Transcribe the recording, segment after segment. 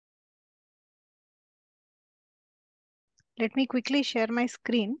Let me quickly share my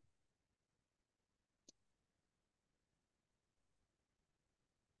screen.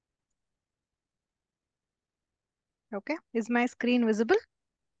 Okay, is my screen visible?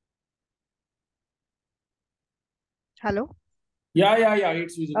 Hello? Yeah,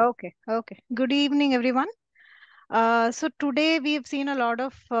 it's visible. Okay. Good evening, everyone. So today we have seen a lot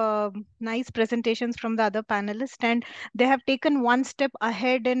of nice presentations from the other panelists, and they have taken one step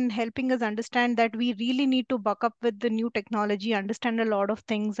ahead in helping us understand that we really need to buck up with the new technology, understand a lot of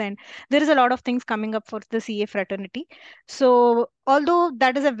things, and there is a lot of things coming up for the CA fraternity. So although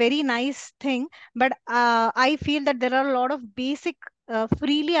that is a very nice thing, but I feel that there are a lot of basic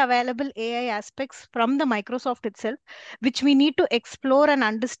freely available AI aspects from the Microsoft itself, which we need to explore and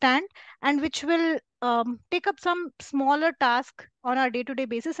understand, and which will take up some smaller task on our day-to-day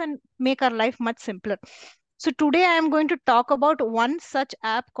basis and make our life much simpler. So today I am going to talk about one such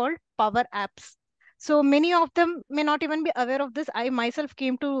app called Power Apps. So many of them may not even be aware of this. I myself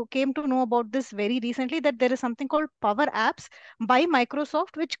came to know about this very recently, that there is something called Power Apps by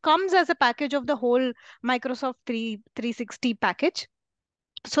Microsoft, which comes as a package of the whole Microsoft 360 package.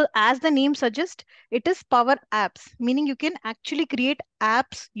 So as the name suggests, it is Power Apps, meaning you can actually create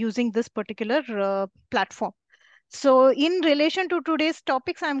apps using this particular platform. So in relation to today's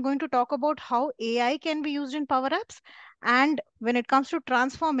topics, I'm going to talk about how AI can be used in Power Apps. And when it comes to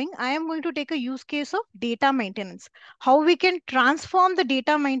transforming, I am going to take a use case of data maintenance, how we can transform the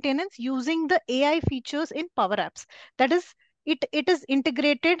data maintenance using the AI features in Power Apps. That is, it is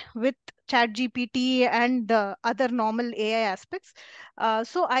integrated with ChatGPT and the other normal AI aspects.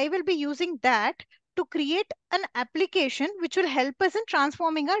 So I will be using that to create an application which will help us in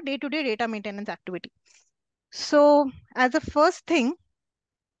transforming our day-to-day data maintenance activity. So as a first thing,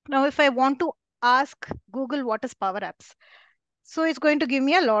 now if I want to ask Google what is Power Apps, so it's going to give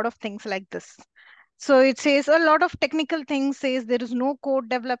me a lot of things like this. So it says a lot of technical things, says there is no code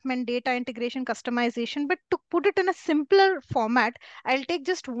development, data integration, customization, but to put it in a simpler format, I'll take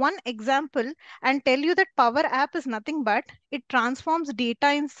just one example and tell you that Power App is nothing but it transforms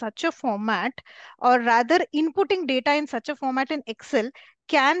data in such a format, or rather inputting data in such a format in Excel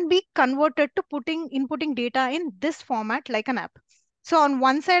can be converted to inputting data in this format like an app. So on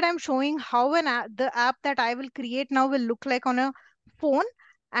one side, I'm showing how the app that I will create now will look like on a phone,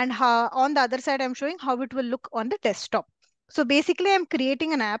 and how, on the other side, I'm showing how it will look on the desktop. So basically, I'm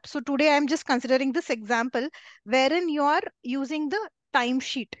creating an app. So today, I'm just considering this example wherein you are using the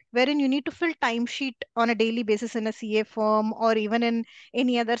timesheet, wherein you need to fill timesheet on a daily basis in a CA firm or even in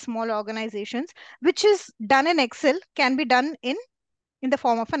any other small organizations, which is done in Excel, can be done in the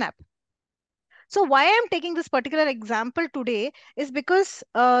form of an app. So why I'm taking this particular example today is because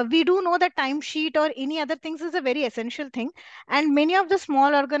we do know that timesheet or any other things is a very essential thing, and many of the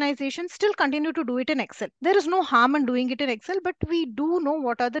small organizations still continue to do it in Excel. There is no harm in doing it in Excel, but we do know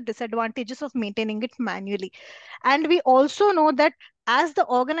what are the disadvantages of maintaining it manually. And we also know that as the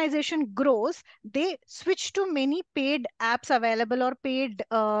organization grows, they switch to many paid apps available, or paid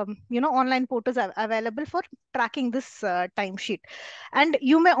online portals available for tracking this timesheet. And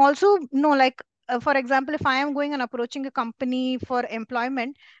you may also know, like, for example, if I am going and approaching a company for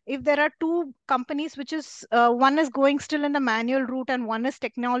employment, if there are two companies which is one is going still in the manual route and one is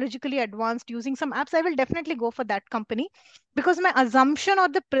technologically advanced using some apps, I will definitely go for that company, because my assumption or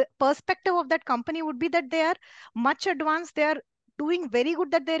the perspective of that company would be that they are much advanced, they are doing very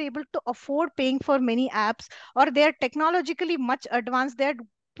good, that they're able to afford paying for many apps, or they are technologically much advanced, they're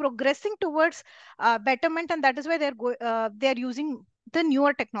progressing towards betterment, and that is why they're using the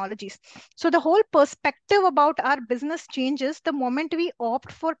newer technologies. So the whole perspective about our business changes the moment we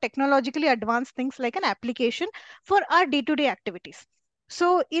opt for technologically advanced things like an application for our day-to-day activities.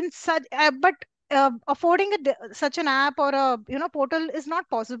 So in such, but affording such an app or a portal is not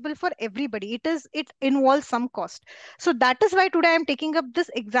possible for everybody. It involves some cost. So that is why today I'm taking up this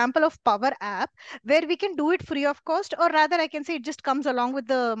example of Power App, where we can do it free of cost, or rather I can say it just comes along with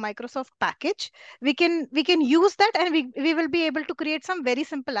the Microsoft package. We can use that, and we will be able to create some very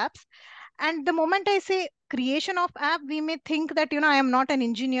simple apps. And the moment I say creation of app, we may think that I am not an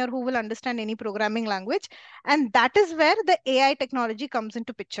engineer who will understand any programming language, and that is where the AI technology comes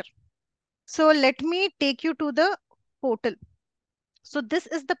into picture. So let me take you to the portal. So this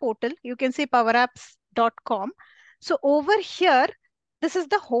is the portal. You can see powerapps.com. So over here, this is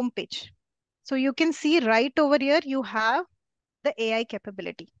the home page. So you can see right over here, you have the AI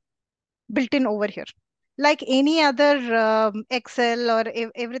capability built in over here. Like any other Excel or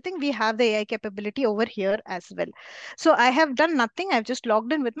everything, we have the AI capability over here as well. So I have done nothing. I've just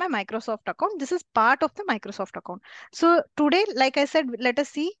logged in with my Microsoft account. This is part of the Microsoft account. So today, like I said, let us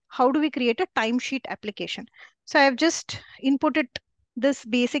see how do we create a timesheet application. So I've just inputted this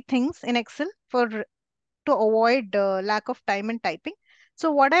basic things in Excel for to avoid lack of time in typing.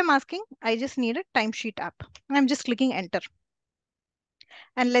 So what I'm asking, I just need a timesheet app. I'm just clicking enter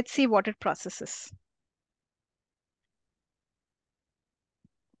and let's see what it processes.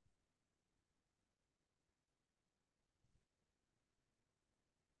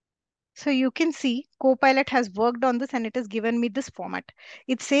 So you can see Copilot has worked on this and it has given me this format.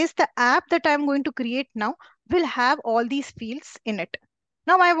 It says the app that I'm going to create now will have all these fields in it.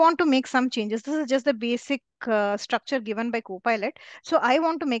 Now I want to make some changes. This is just the basic structure given by Copilot. So I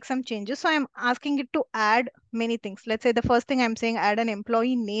want to make some changes. So I'm asking it to add many things. Let's say the first thing I'm saying, add an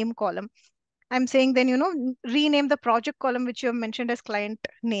employee name column. I'm saying then, rename the project column, which you have mentioned as client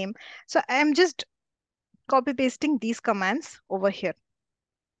name. So I'm just copy pasting these commands over here.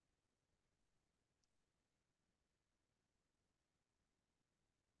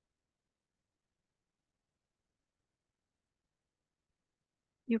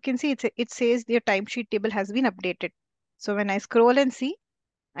 You can see it says their timesheet table has been updated. So when I scroll and see,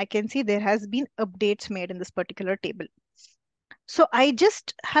 I can see there has been updates made in this particular table. So I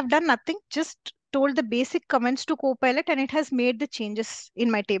just have done nothing, just told the basic comments to Copilot and it has made the changes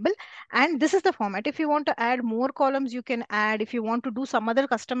in my table. And this is the format. If you want to add more columns, you can add. If you want to do some other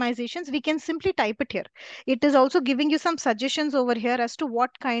customizations, we can simply type it here. It is also giving you some suggestions over here as to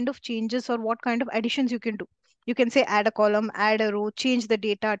what kind of changes or what kind of additions you can do. You can say add a column, add a row, change the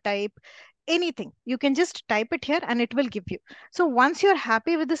data type, anything. You can just type it here and it will give you. So once you're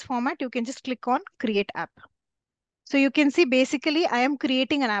happy with this format, you can just click on create app. So you can see basically I am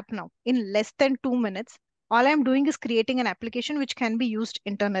creating an app now in less than 2 minutes. All I'm doing is creating an application which can be used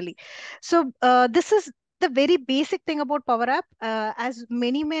internally. So this is the very basic thing about Power App. As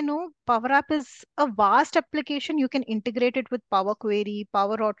many may know, Power App is a vast application. You can integrate it with Power Query,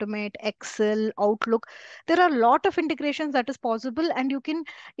 Power Automate, Excel, Outlook. There are a lot of integrations that is possible, and you can,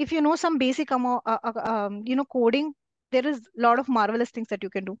 if you know some basic coding, there is a lot of marvelous things that you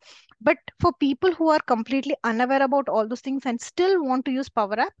can do. But for people who are completely unaware about all those things and still want to use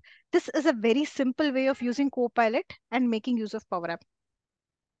Power App, this is a very simple way of using Copilot and making use of Power App.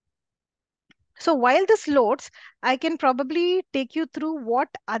 So while this loads, I can probably take you through what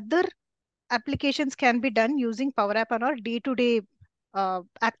other applications can be done using Power App on our day-to-day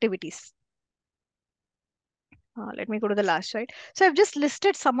activities. Let me go to the last slide. So I've just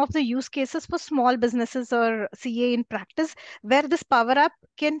listed some of the use cases for small businesses or CA in practice where this Power App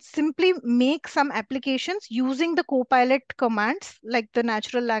can simply make some applications using the Copilot commands like the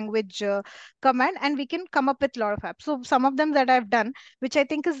natural language command, and we can come up with a lot of apps. So some of them that I've done, which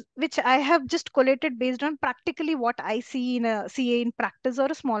I have just collated based on practically what I see in a CA in practice or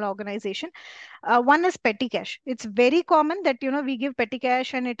a small organization. One is petty cash. It's very common that we give petty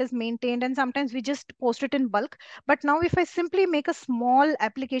cash and it is maintained, and sometimes we just post it in bulk. But now if I simply make a small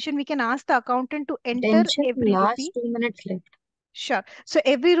application, we can ask the accountant to enter Attention, every last rupee. 2 minutes left. Sure. So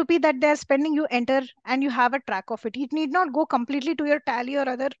every rupee that they're spending, you enter and you have a track of it. It need not go completely to your tally or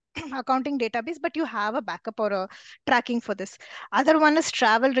other accounting database, but you have a backup or a tracking for this. Other one is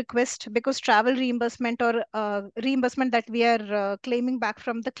travel request, because travel reimbursement or reimbursement that we are claiming back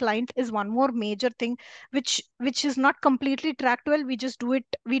from the client is one more major thing, which is not completely tracked well. We just do it.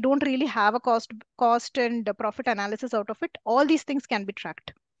 We don't really have a cost and profit analysis out of it. All these things can be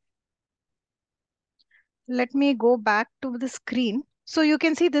tracked. Let me go back to the screen. So you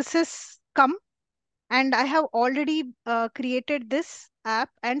can see this is come, and I have already created this app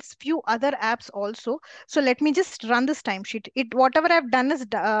and few other apps also. So let me just run this timesheet. It whatever I've done is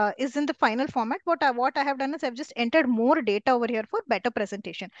in the final format. What I have done is I've just entered more data over here for better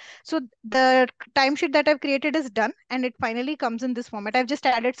presentation. So the timesheet that I've created is done, and it finally comes in this format. I've just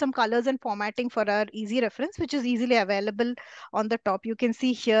added some colors and formatting for our easy reference, which is easily available on the top. You can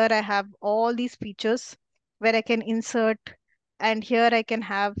see here I have all these features where I can insert, and here I can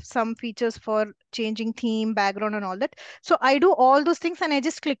have some features for changing theme, background, and all that. So I do all those things and I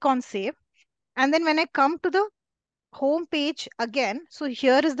just click on save. And then when I come to the home page again, so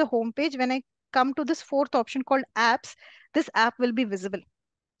here is the home page. When I come to this fourth option called apps, this app will be visible.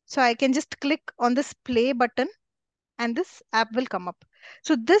 So I can just click on this play button and this app will come up.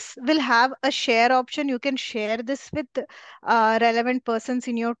 So this will have a share option. You can share this with relevant persons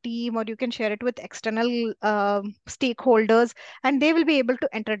in your team, or you can share it with external stakeholders, and they will be able to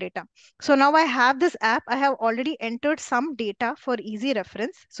enter data. So now I have this app. I have already entered some data for easy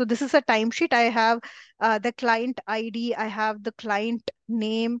reference. So this is a timesheet. I have the client ID, I have the client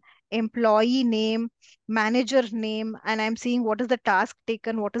name, employee name, manager name, and I'm seeing what is the task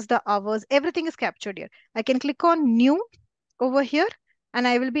taken, what is the hours, everything is captured here. I can click on new over here, and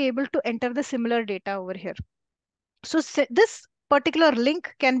I will be able to enter the similar data over here. So this particular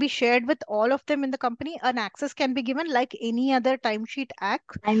link can be shared with all of them in the company, and access can be given like any other timesheet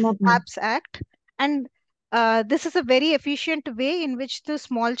act, Time up now. apps act. And this is a very efficient way in which the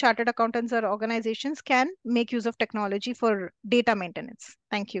small chartered accountants or organizations can make use of technology for data maintenance.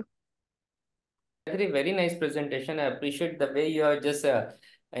 Thank you. Very nice presentation. I appreciate the way you have just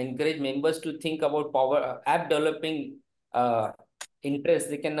encouraged members to think about power app developing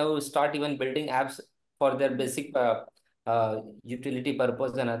interest. They can now start even building apps for their basic utility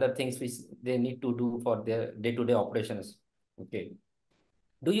purpose and other things which they need to do for their day-to-day operations. Okay.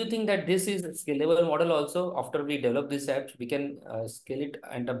 Do you think that this is a scalable model also? After we develop this app, we can scale it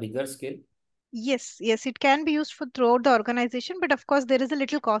at a bigger scale? Yes, yes, it can be used for throughout the organization, but of course there is a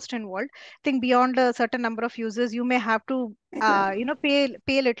little cost involved. I think beyond a certain number of users, you may have to, pay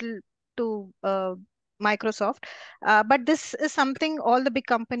a little to Microsoft. But this is something all the big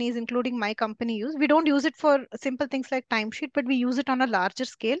companies, including my company, use. We don't use it for simple things like timesheet, but we use it on a larger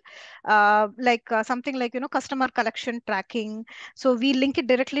scale, like something like customer collection tracking. So we link it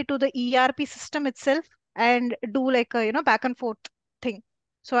directly to the ERP system itself and do like a back and forth thing.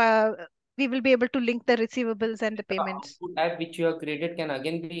 So we will be able to link the receivables and the The payments. output app which you have created can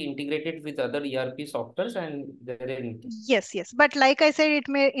again be integrated with other ERP softwares and therein. Yes, yes. But like I said, it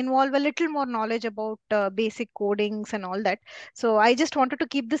may involve a little more knowledge about basic codings and all that. So I just wanted to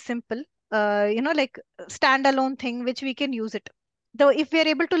keep this simple, like standalone thing which we can use it. Though if we are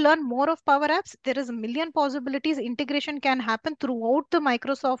able to learn more of Power Apps, there is a million possibilities. Integration can happen throughout the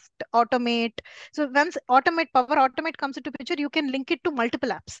Microsoft Automate. So once Power Automate comes into picture, you can link it to multiple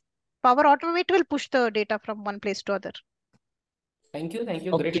apps. Power Automate will push the data from one place to other. Thank you. Great.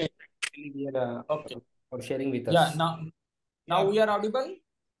 Okay. Really, we are, Okay. for sharing with Yeah. us. Now we are audible.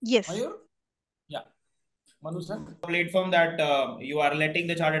 Yes. Mayur? Yeah. Manu sir. Platform that you are letting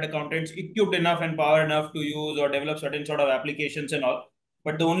the chartered accountants equipped enough and power enough to use or develop certain sort of applications and all.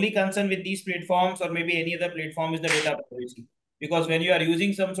 But the only concern with these platforms or maybe any other platform is the data privacy. Because when you are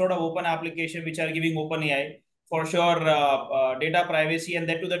using some sort of open application which are giving open AI, for sure data privacy and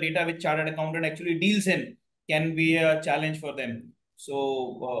that to the data which chartered accountant actually deals in can be a challenge for them.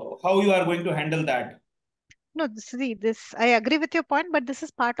 So how you are going to handle that? No, see, this I agree with your point, but this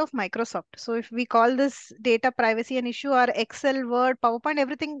is part of Microsoft. So if we call this data privacy an issue, or Excel, Word, PowerPoint,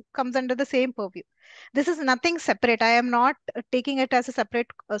 everything comes under the same purview. This is nothing separate. I am not taking it as a separate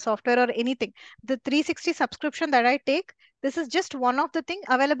software or anything. The 360 subscription that I take, this is just one of the thing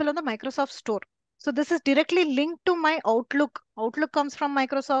available on the Microsoft Store. So this is directly linked to my Outlook. Outlook comes from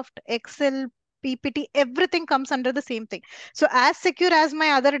Microsoft, Excel, PPT, everything comes under the same thing. So as secure as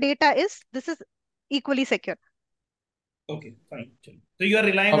my other data is, this is equally secure. Okay, fine. So you are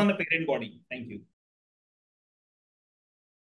relying on the parent body. Thank you.